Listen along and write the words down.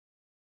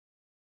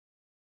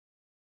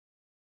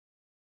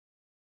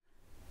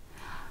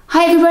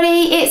Hi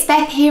everybody, it's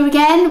Beth here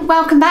again.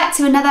 Welcome back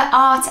to another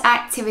art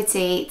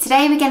activity.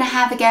 Today we're going to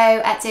have a go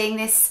at doing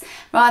this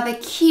rather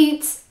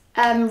cute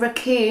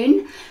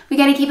raccoon. We're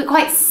going to keep it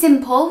quite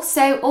simple,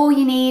 so all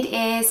you need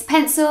is a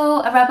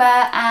pencil, a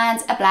rubber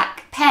and a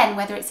black pen,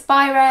 whether it's a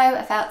biro,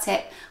 a felt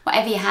tip,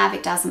 whatever you have,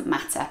 it doesn't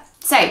matter.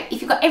 So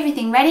if you've got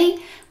everything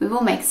ready, we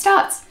will make a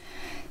start.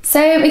 So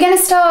we're going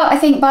to start, I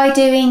think, by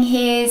doing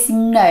his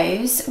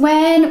nose.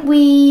 When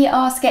we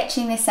are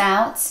sketching this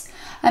out,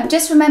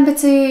 just remember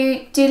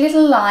to do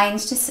little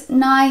lines, just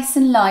nice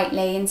and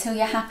lightly until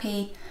you're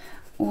happy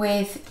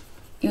with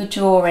your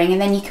drawing, and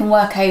then you can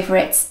work over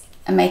it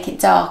and make it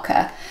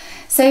darker.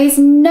 So his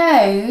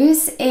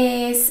nose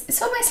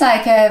it's almost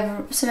like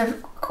a sort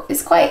of,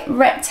 it's quite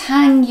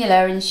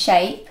rectangular in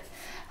shape,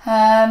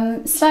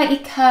 slightly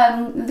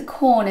curved, the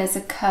corners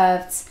are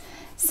curved.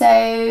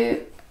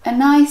 So a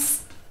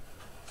nice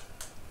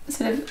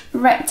sort of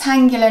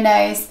rectangular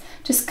nose,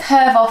 just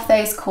curve off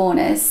those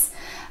corners.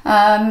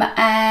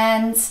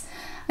 And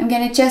I'm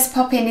going to just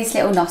pop in these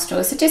little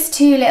nostrils, so just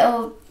two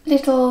little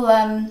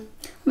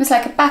almost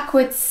like a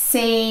backwards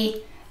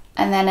C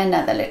and then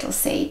another little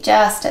C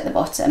just at the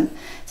bottom.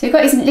 So we've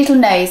got his little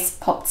nose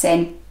popped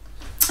in,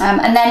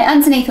 and then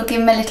underneath we'll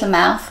give him a little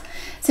mouth,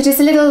 so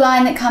just a little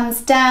line that comes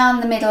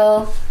down the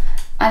middle,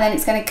 and then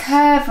it's going to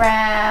curve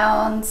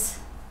round,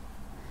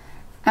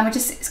 and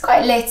it's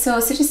quite little,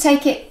 so just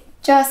take it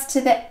just to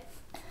the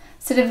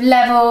sort of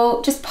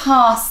level, just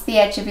past the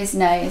edge of his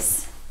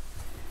nose.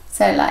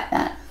 So like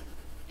that.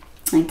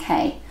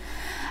 Okay.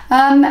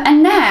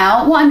 And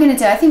now what I'm going to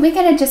do, I think we're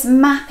going to just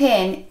map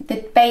in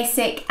the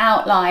basic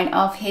outline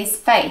of his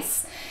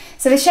face.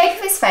 So the shape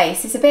of his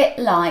face is a bit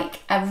like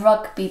a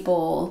rugby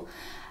ball.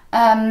 So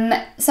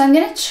I'm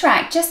going to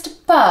track just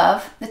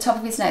above the top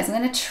of his nose. I'm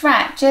going to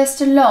track just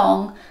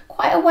along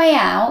quite a way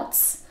out.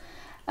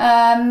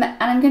 And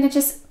I'm going to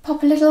just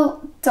pop a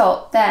little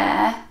dot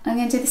there. I'm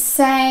going to do the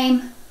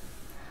same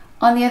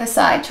on the other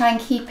side. Try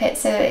and keep it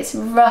so that it's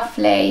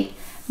roughly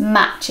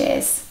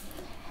matches.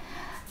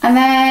 And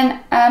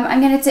then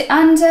I'm going to do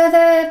under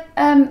the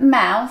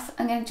mouth,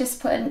 I'm going to just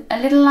put a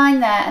little line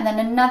there and then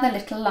another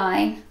little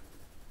line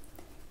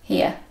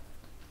here.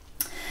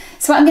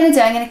 So what I'm going to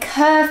do, I'm going to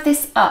curve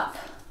this up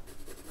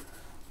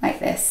like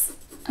this,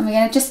 and we're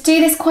going to just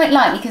do this quite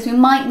lightly because we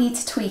might need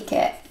to tweak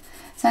it.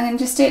 So I'm going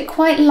to just do it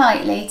quite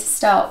lightly to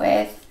start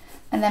with,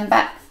 and then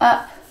back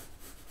up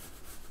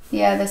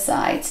the other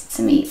side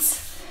to meet.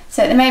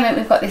 So at the moment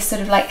we've got this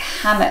sort of like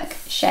hammock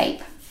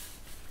shape.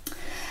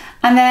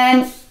 And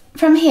then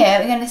from here,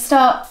 we're going to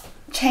start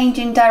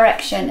changing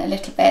direction a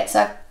little bit.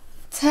 So I've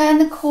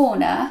turned the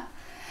corner,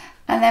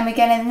 and then we're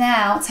going to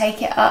now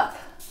take it up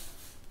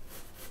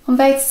on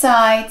both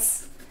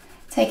sides,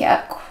 take it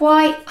up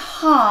quite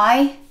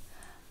high,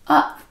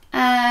 up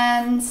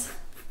and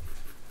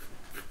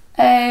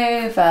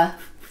over.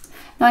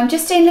 Now I'm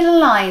just doing little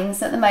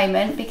lines at the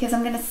moment because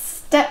I'm going to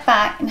step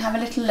back and have a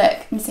little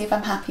look and see if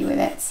I'm happy with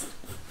it.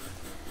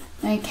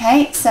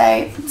 Okay,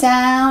 so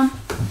down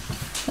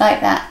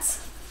like that.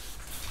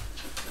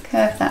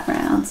 Curve that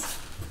round.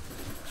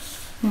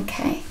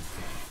 Okay.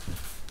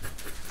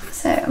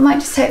 So I might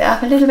just take that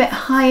up a little bit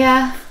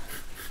higher.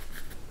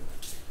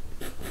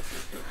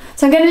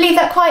 So I'm going to leave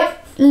that quite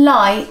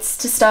light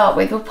to start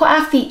with. We'll put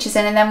our features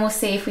in and then we'll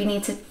see if we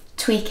need to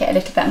tweak it a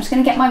little bit. I'm just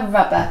going to get my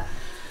rubber.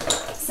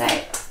 So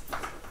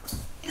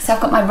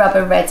I've got my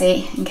rubber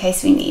ready in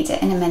case we need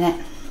it in a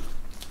minute.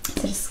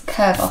 So just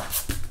curve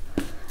off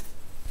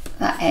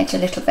that edge a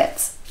little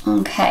bit.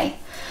 Okay.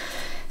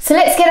 So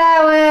let's get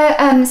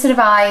our sort of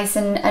eyes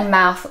and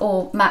mouth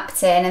all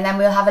mapped in, and then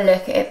we'll have a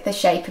look at the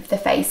shape of the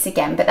face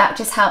again, but that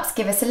just helps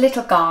give us a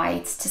little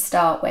guide to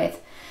start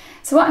with.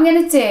 So what I'm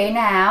going to do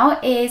now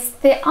is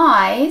the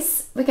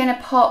eyes, we're going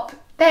to pop,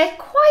 they're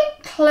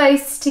quite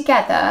close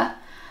together,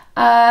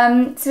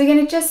 so we're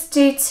going to just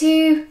do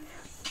two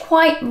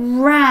quite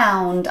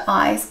round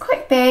eyes,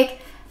 quite big,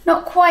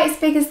 not quite as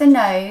big as the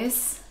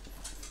nose,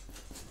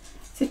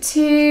 so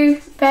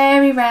two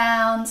very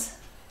round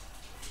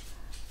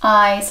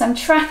eyes. So I'm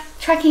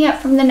tracking up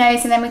from the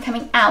nose, and then we're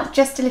coming out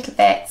just a little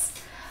bit,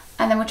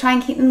 and then we'll try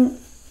and keep them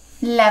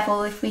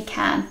level if we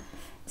can.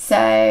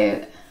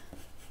 So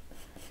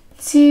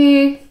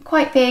two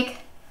quite big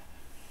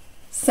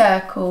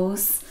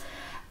circles,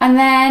 and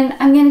then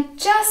I'm going to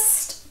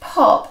just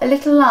pop a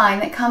little line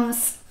that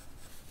comes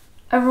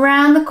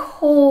around the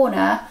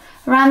corner,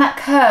 around that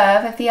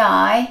curve of the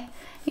eye.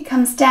 It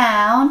comes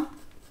down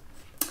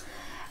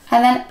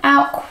and then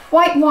out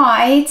quite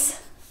wide.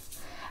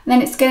 And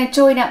then it's going to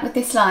join up with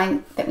this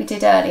line that we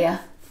did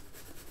earlier,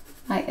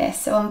 like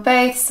this, so on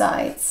both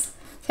sides.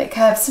 So it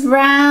curves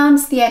round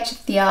the edge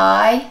of the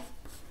eye,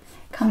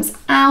 comes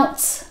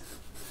out,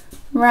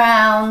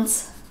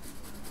 round,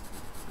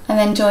 and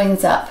then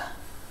joins up.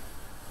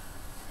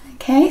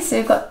 Okay, so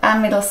we've got our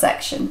middle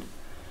section.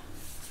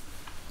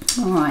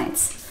 All right,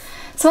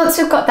 so once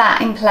we've got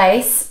that in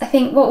place, I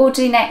think what we'll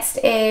do next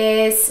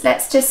is,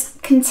 let's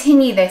just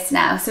continue this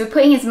now. So we're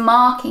putting his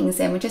markings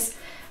in, we're just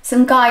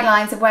some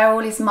guidelines of where all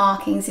his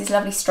markings, his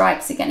lovely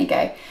stripes are going to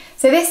go.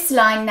 So this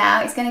line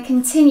now is going to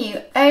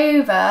continue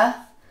over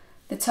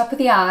the top of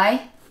the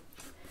eye,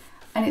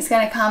 and it's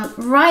going to come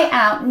right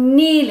out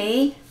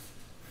nearly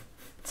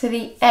to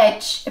the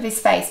edge of his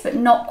face, but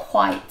not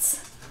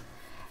quite.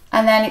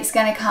 And then it's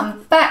going to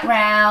come back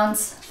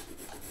round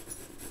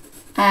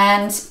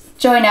and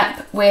join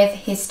up with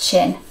his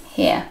chin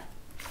here.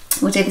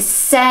 We'll do the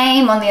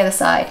same on the other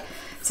side.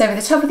 So over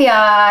the top of the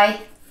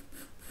eye,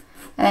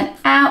 and then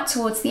out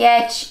towards the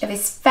edge of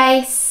his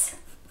face,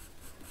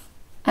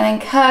 and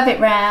then curve it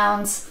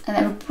round, and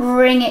then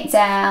bring it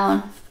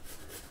down,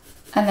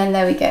 and then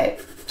there we go,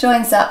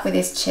 joins up with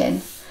his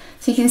chin.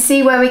 So you can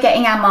see where we're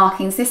getting our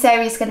markings. This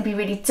area is going to be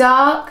really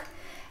dark,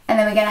 and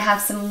then we're going to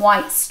have some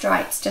white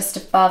stripes just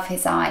above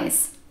his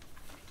eyes.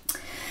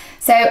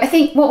 So I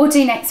think what we'll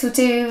do next, we'll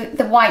do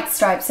the white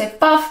stripes. So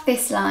above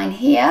this line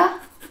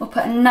here, we'll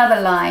put another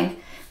line,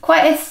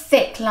 quite a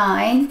thick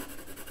line.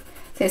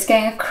 So it's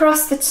going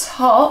across the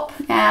top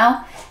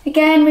now.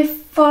 Again, we're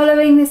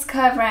following this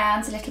curve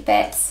around a little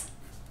bit.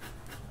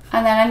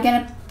 And then I'm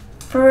going to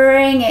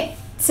bring it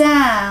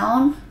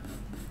down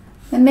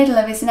the middle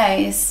of his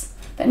nose,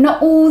 but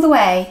not all the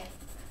way.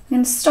 I'm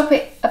going to stop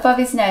it above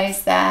his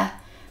nose there.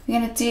 We're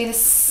going to do the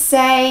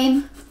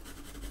same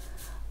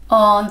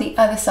on the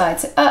other side.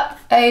 So up,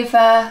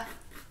 over,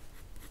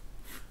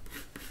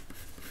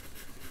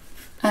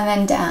 and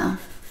then down.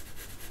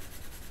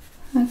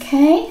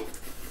 Okay,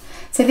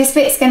 so this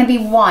bit's going to be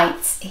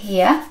white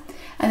here,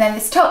 and then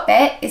this top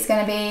bit is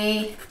going to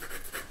be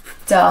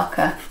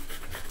darker.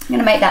 I'm going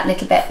to make that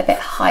little bit a bit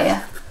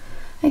higher.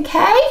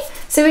 Okay,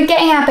 so we're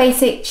getting our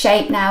basic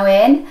shape now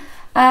in.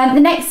 The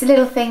next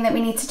little thing that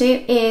we need to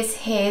do is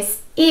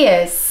his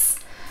ears.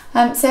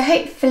 So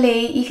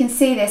hopefully you can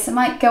see this. I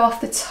might go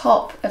off the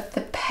top of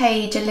the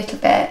page a little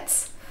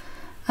bit,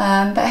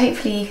 but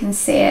hopefully you can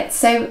see it.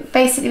 So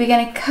basically we're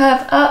going to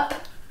curve up.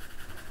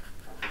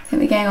 I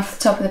think we're going off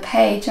the top of the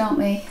page, aren't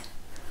we?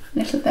 A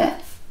little bit.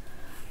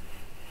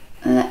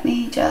 Let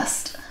me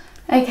just...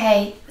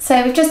 Okay,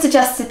 so we've just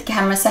adjusted the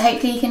camera, so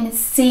hopefully you can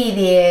see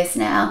the ears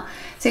now.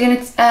 So you're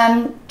going to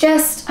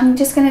I'm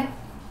just going to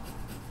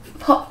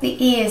pop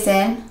the ears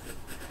in.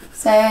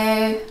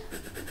 So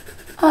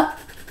up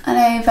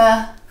and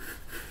over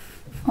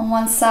on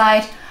one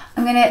side.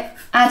 I'm going to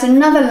add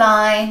another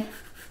line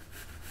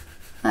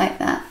like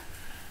that.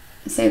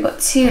 So we've got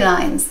two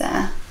lines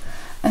there.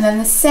 And then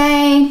the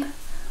same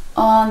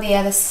on the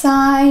other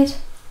side.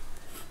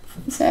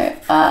 So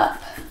up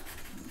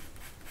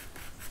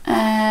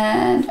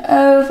and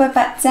over,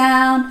 back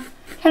down.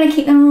 Trying to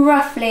keep them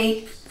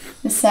roughly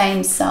the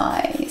same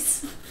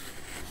size.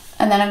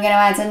 And then I'm going to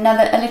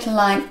add a little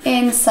line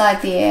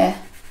inside the ear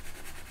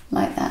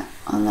like that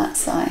on that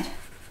side.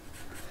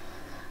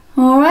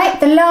 Alright,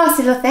 the last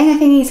little thing, I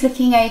think he's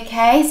looking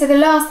okay. So the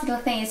last little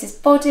thing is his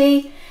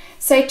body.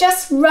 So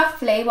just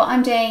roughly what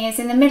I'm doing is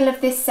in the middle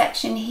of this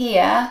section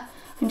here,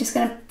 I'm just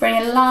going to bring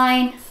a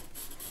line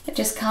that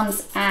just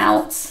comes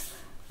out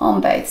on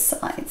both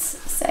sides.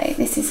 So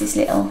this is his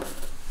little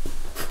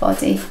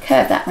body.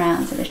 Curve that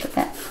round a little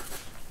bit.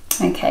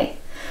 Okay.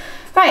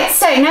 Right,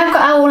 so now we've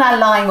got all our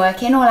line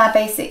work in, all our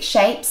basic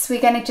shapes.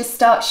 We're going to just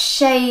start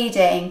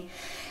shading.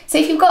 So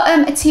if you've got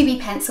a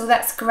 2B pencil,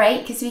 that's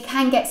great because we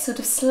can get sort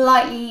of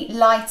slightly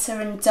lighter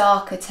and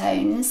darker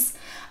tones.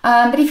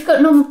 But if you've got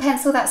a normal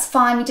pencil, that's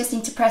fine. We just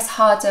need to press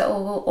harder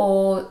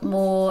or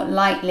more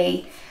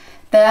lightly.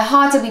 The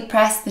harder we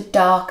press, the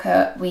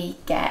darker we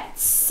get.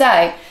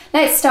 So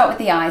let's start with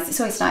the eyes. It's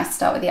always nice to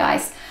start with the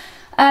eyes.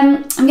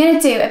 I'm going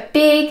to do a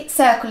big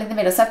circle in the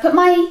middle. So I put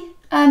my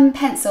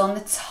pencil on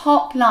the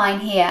top line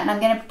here, and I'm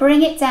going to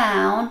bring it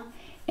down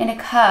in a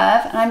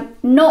curve, and I'm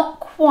not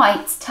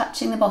quite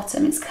touching the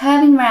bottom. It's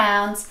curving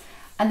round,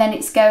 and then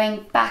it's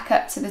going back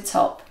up to the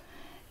top.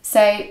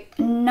 So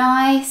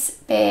nice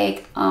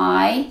big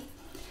eye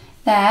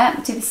there.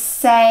 We'll do the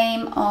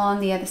same on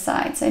the other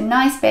side. So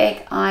nice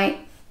big eye,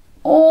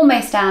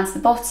 almost down to the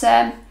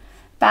bottom,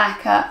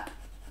 back up,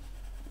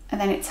 and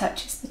then it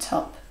touches the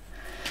top.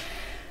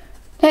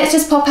 Let's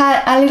just pop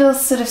a little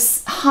sort of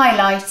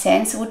highlight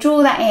in. So we'll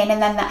draw that in, and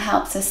then that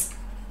helps us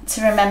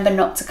to remember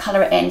not to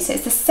colour it in. So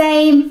it's the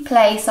same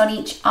place on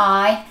each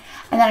eye,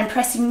 and then I'm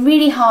pressing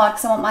really hard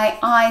because I want my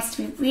eyes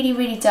to be really,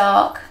 really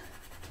dark.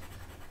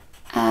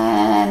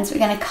 And we're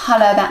going to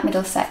colour that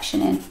middle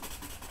section in.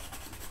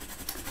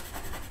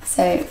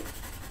 So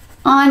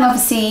I'm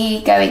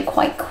obviously going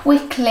quite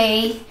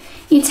quickly.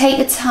 You take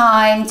your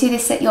time, do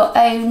this at your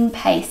own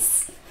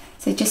pace.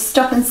 So just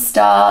stop and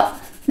start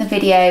the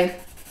video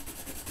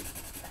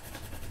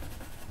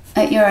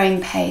at your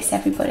own pace,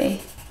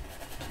 everybody.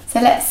 So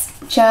let's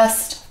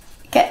just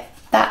get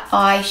that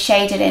eye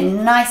shaded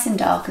in nice and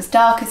dark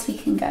as we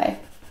can go.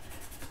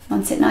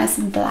 Want it nice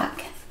and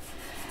black.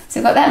 So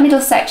we've got that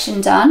middle section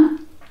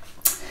done.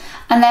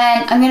 And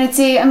then I'm going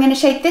to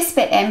shade this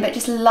bit in, but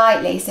just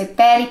lightly, so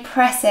barely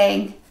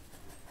pressing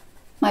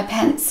my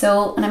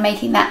pencil, and I'm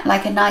making that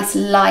like a nice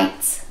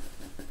light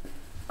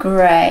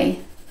grey.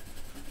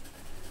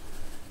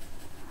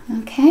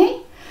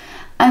 Okay,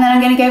 and then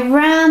I'm going to go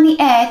round the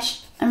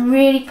edge and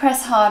really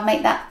press hard,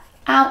 make that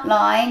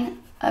outline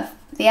of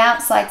the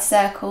outside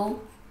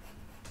circle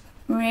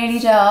really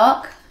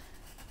dark.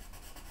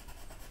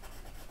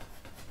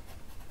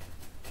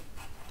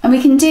 And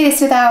we can do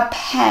this with our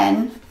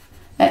pen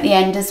at the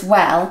end as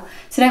well.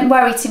 So don't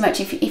worry too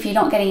much if you're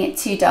not getting it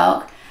too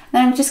dark.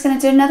 Then I'm just going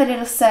to do another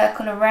little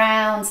circle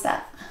around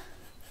that.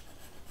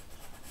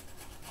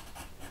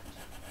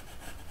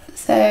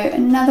 So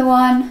another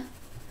one.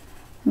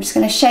 I'm just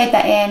going to shade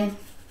that in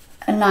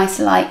a nice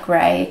light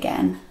grey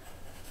again.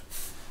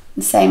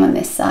 And same on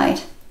this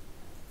side.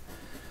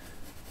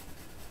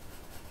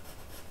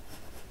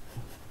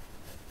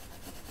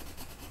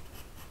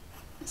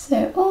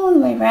 So all the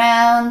way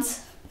around,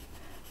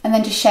 and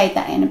then just shade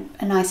that in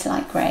a nice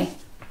light grey.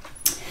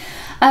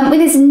 With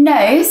his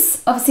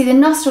nose, obviously the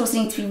nostrils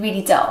need to be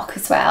really dark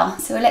as well.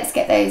 So let's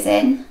get those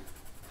in.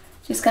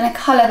 Just going to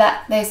colour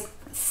those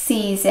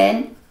C's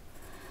in.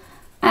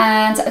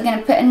 And I'm going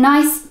to put a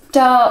nice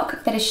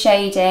dark bit of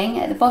shading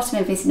at the bottom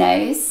of his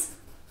nose,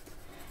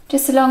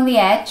 just along the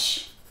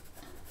edge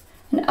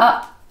and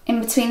up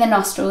in between the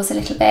nostrils a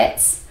little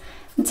bit,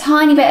 and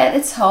tiny bit at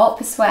the top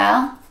as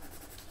well,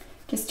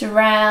 just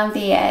around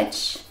the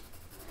edge.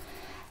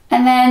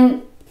 And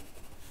then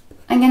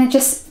I'm going to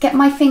just get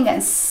my finger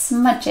and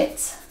smudge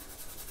it.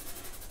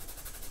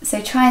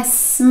 So try and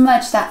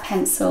smudge that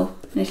pencil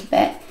a little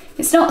bit. If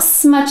it's not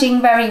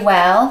smudging very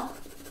well,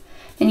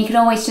 then you can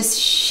always just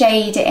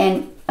shade it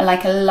in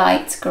like a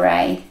light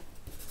grey.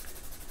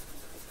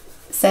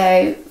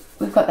 So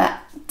we've got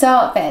that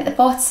dark bit at the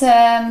bottom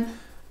and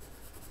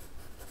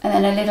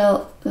then a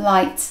little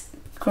light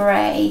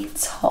grey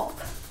top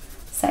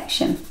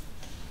section.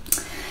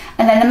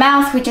 And then the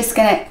mouth, we're just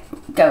going to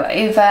go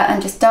over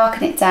and just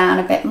darken it down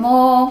a bit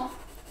more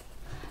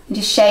and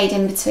just shade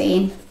in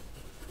between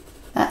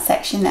that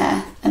section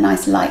there a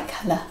nice light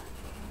colour.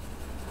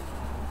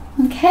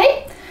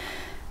 Okay.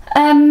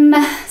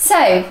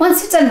 So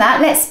once we've done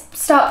that, let's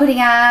start putting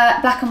our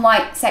black and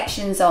white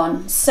sections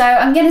on. So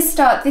I'm going to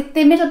start,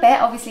 the middle bit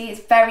obviously is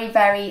very,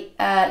 very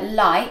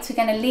light. We're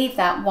going to leave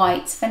that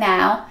white for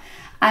now.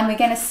 And we're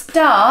going to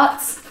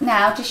start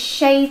now just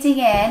shading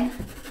in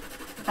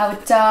our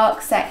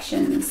dark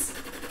sections.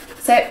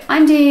 So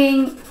I'm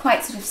doing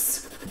quite sort of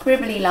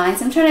scribbly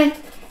lines. I'm trying to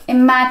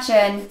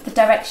imagine the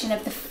direction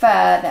of the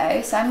fur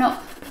though. So I'm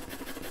not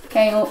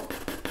going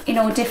in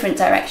all different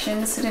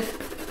directions, sort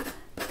of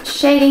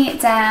shading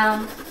it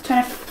down,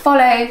 trying to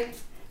follow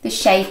the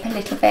shape a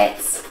little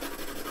bit,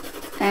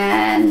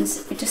 and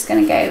we're just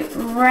going to go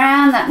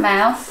round that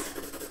mouth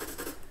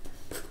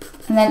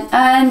and then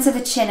under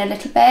the chin a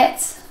little bit.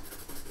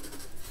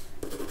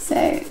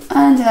 So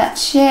under that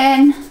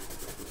chin.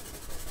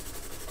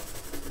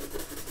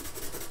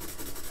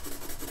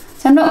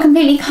 So I'm not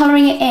completely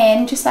colouring it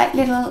in, just like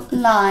little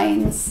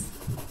lines,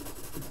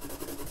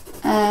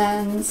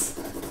 and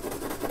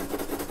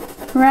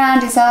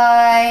round his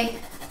eye.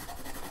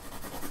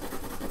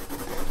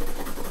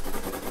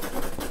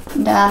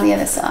 Down the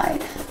other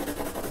side.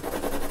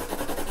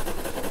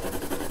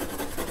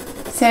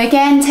 So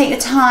again, take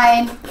the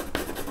time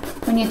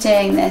when you're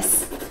doing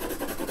this.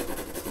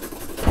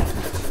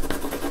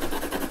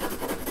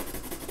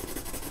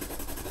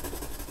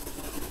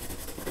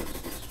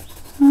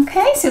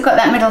 Okay, so we've got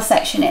that middle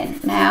section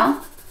in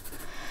now.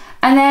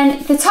 And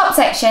then the top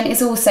section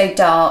is also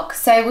dark.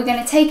 So we're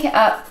going to take it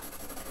up,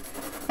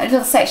 a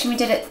little section we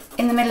did it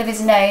in the middle of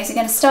his nose. We're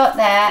going to start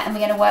there and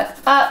we're going to work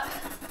up.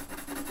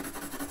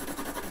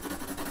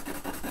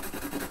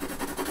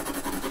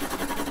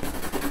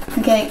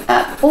 I'm going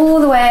up all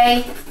the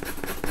way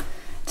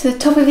to the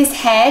top of his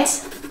head.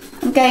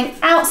 I'm going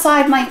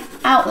outside my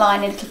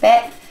outline a little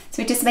bit.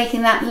 So we're just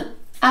making that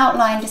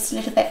outline just a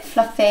little bit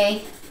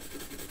fluffy.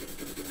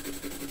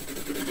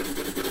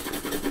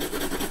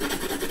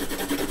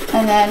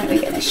 And then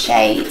we're going to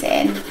shade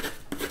in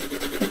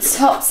the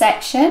top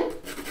section.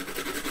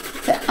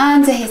 So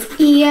under his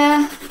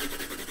ear.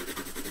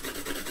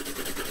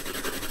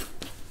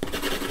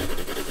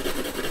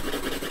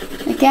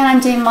 Again, I'm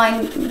doing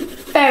mine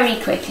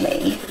very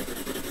quickly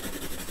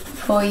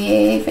for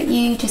you, but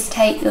you just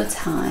take your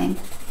time.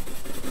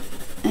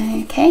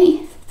 Okay,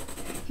 you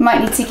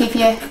might need to give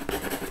your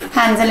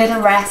hands a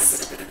little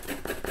rest.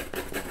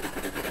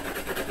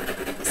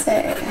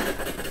 So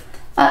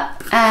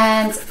up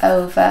and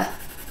over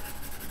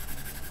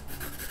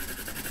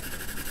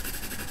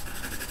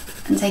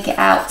and take it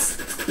out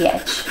to the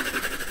edge.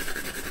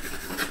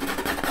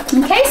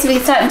 Okay, so we're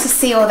starting to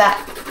see all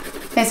that,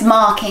 those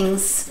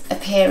markings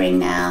appearing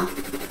now.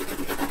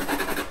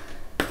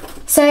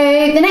 So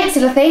the next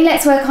little thing,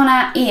 let's work on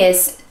our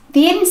ears.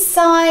 The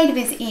inside of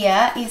his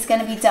ear is going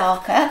to be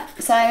darker.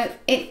 So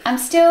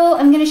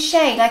I'm going to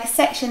shade like a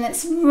section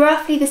that's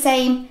roughly the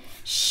same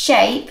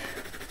shape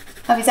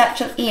of his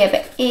actual ear,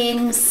 but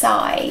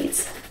inside.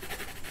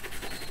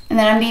 And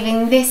then I'm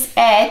leaving this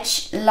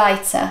edge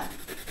lighter.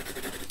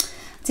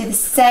 Do the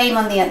same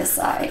on the other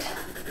side.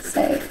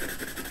 So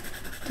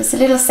just a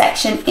little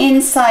section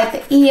inside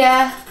the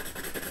ear.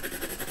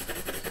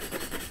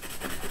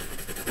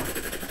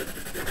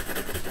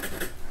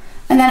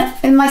 And then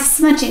with my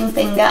smudging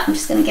finger, I'm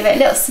just going to give it a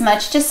little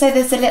smudge, just so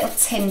there's a little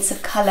tint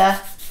of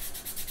colour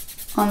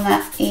on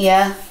that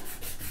ear.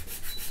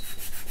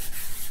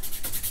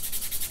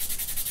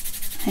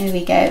 There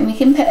we go, and we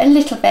can put a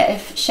little bit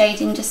of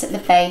shading just at the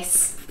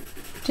base.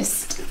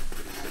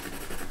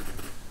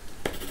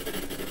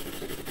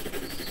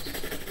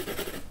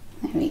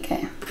 There we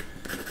go.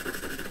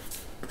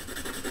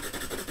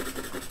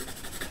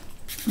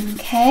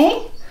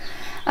 Okay,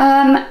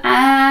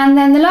 and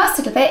then the last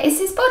little bit is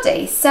his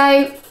body.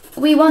 So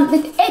we want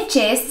the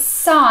edges, the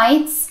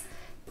sides,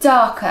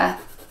 darker,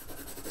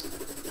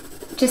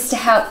 just to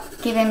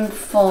help give him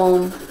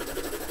form.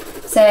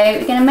 So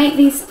we're going to make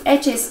these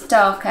edges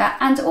darker,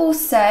 and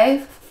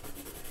also,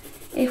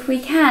 if we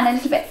can, a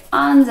little bit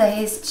under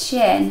his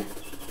chin.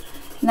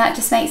 And that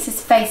just makes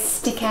his face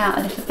stick out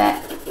a little bit.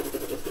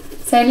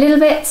 So a little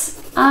bit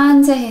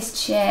under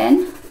his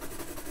chin,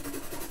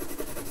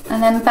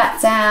 and then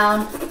back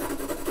down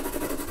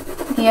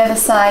the other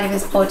side of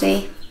his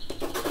body.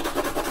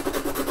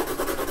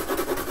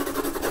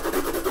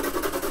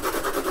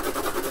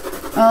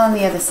 On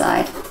the other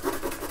side.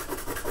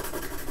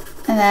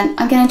 And then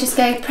I'm going to just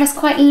go press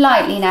quite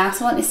lightly now,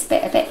 because I want this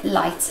bit a bit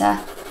lighter.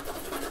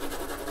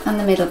 And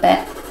the middle bit.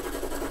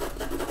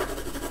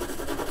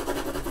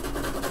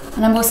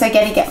 And I'm also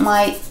going to get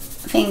my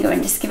finger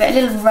and just give it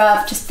a little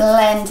rub, just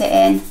blend it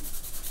in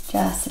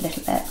just a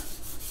little bit.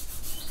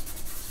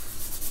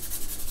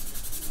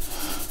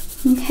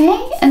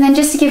 Okay, and then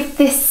just to give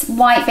this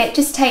white bit,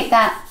 just take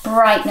that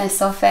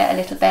brightness off it a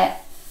little bit,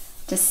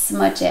 just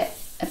smudge it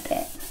a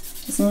bit,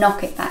 just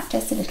knock it back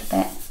just a little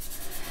bit.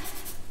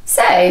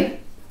 So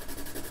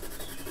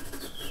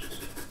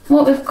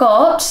what we've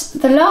got,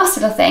 the last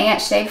little thing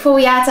actually, before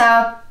we add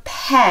our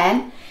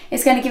pen,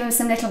 is going to give him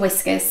some little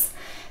whiskers.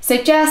 So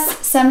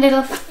just some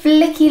little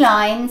flicky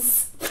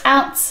lines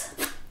out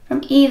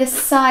from either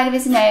side of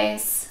his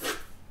nose,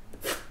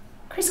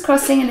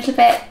 crisscrossing a little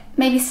bit,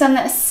 maybe some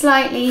that are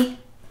slightly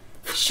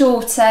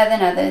shorter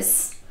than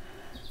others.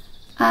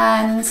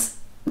 And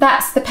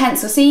that's the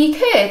pencil. So you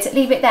could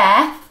leave it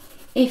there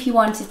if you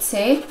wanted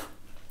to,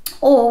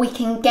 or we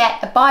can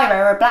get a biro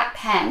or a black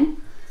pen.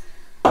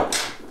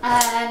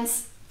 And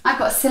I've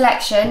got a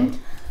selection,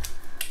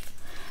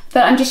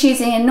 but I'm just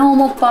using a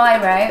normal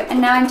biro,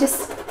 and now I'm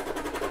just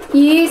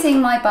using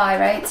my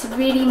biro to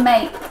really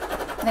make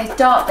those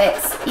dark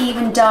bits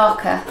even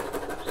darker.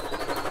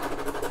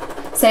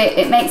 So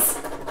it makes,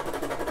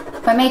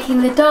 by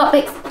making the dark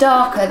bits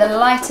darker, the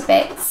lighter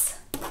bits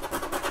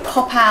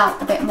pop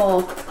out a bit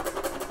more.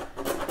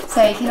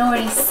 So you can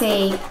already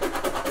see.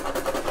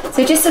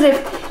 So just sort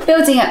of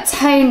building up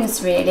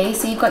tones really.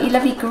 So you've got your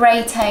lovely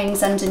grey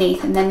tones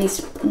underneath, and then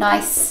these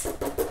nice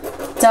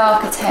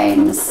darker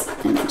tones,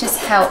 and it just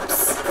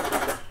helps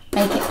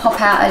make it pop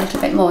out a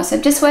little bit more. So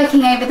I'm just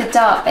working over the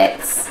dark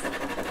bits,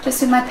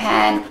 just with my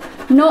pen,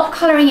 not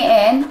colouring it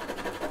in.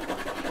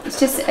 It's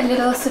just a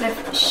little sort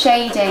of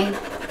shading.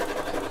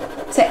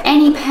 So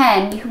any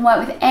pen, you can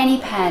work with any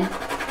pen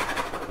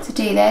to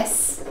do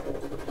this.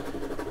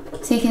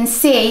 So you can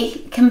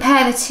see,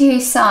 compare the two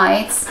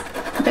sides,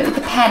 but with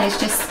the pen is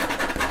just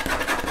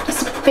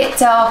a bit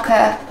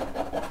darker.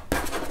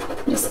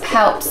 It just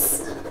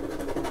helps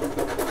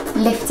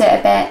lift it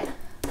a bit.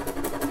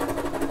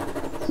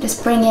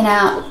 Just bringing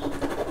out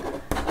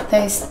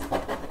those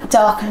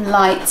dark and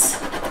light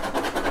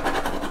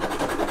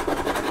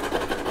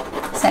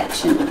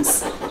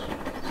sections.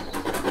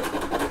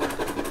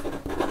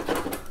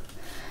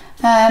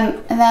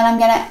 And then I'm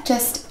going to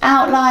just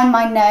outline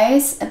my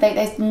nose, a bit,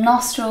 those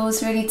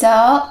nostrils really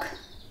dark.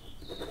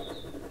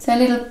 So a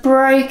little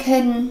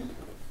broken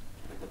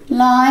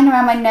line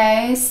around my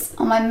nose,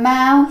 on my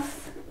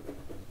mouth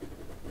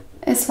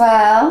as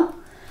well.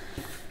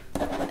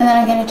 And then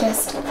I'm going to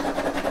just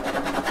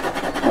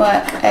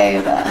work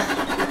over.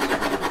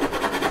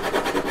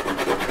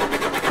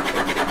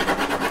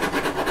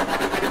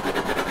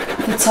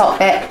 The top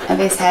bit of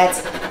his head.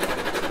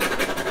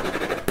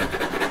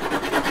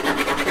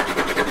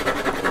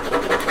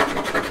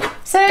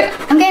 So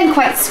I'm getting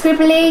quite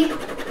scribbly.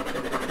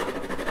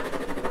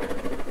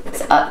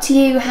 It's up to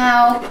you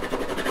how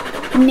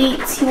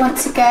neat you want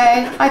to go.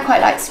 I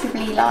quite like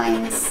scribbly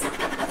lines,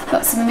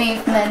 lots of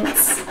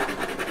movements.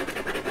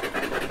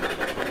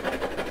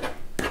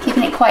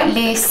 Keeping it quite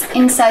loose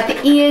inside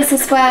the ears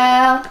as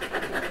well.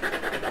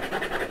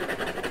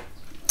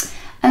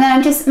 And then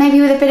I'm just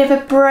maybe with a bit of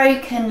a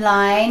broken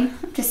line,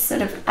 just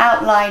sort of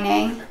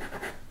outlining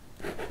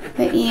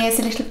the ears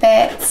a little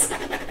bit.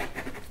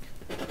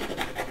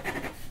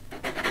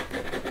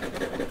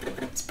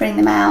 Let's bring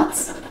them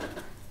out.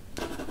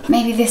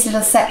 Maybe this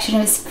little section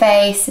of his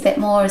face a bit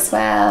more as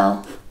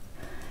well.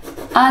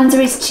 Under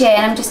his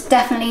chin, I'm just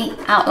definitely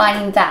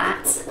outlining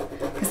that,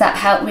 because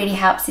that really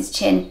helps his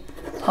chin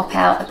pop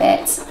out a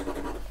bit.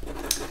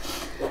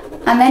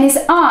 And then his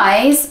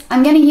eyes,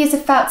 I'm going to use a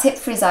felt tip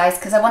for his eyes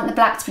because I want the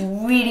black to be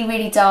really,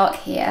 really dark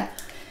here.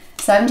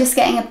 So I'm just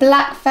getting a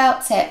black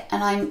felt tip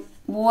and I'm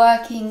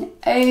working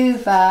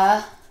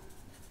over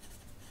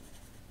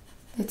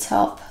the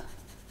top.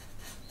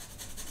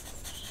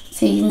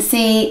 So you can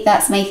see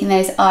that's making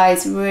those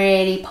eyes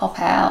really pop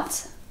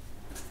out.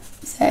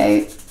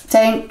 So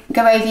don't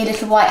go over your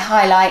little white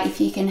highlight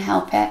if you can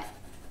help it.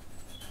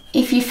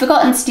 If you've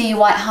forgotten to do your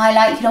white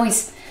highlight, you can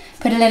always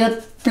put a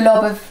little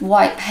blob of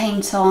white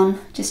paint on,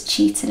 just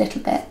cheat a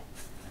little bit.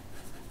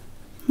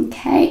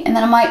 Okay, and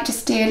then I might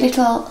just do a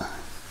little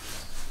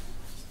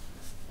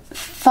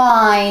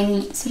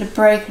fine sort of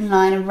broken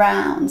line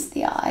around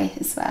the eye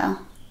as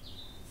well.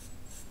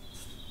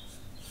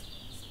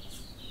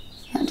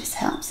 That just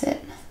helps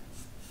it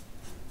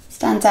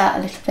stand out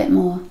a little bit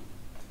more.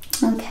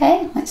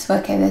 Okay, let's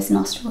work over those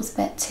nostrils a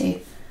bit too.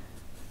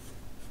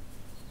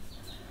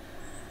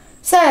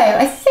 So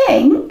I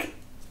think,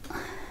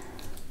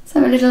 let's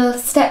have a little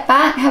step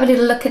back, have a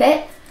little look at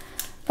it.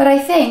 But I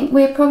think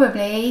we're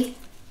probably,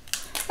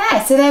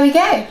 yeah, so there we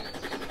go.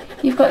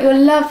 You've got your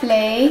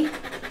lovely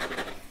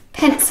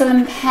pencil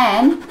and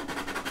pen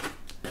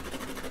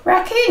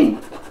raccoon.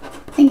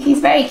 I think he's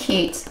very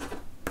cute.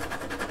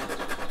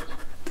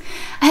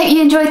 I hope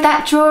you enjoyed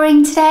that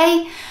drawing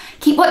today.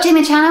 Keep watching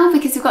the channel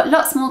because we've got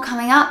lots more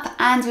coming up,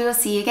 and we will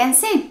see you again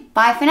soon.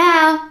 Bye for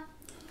now.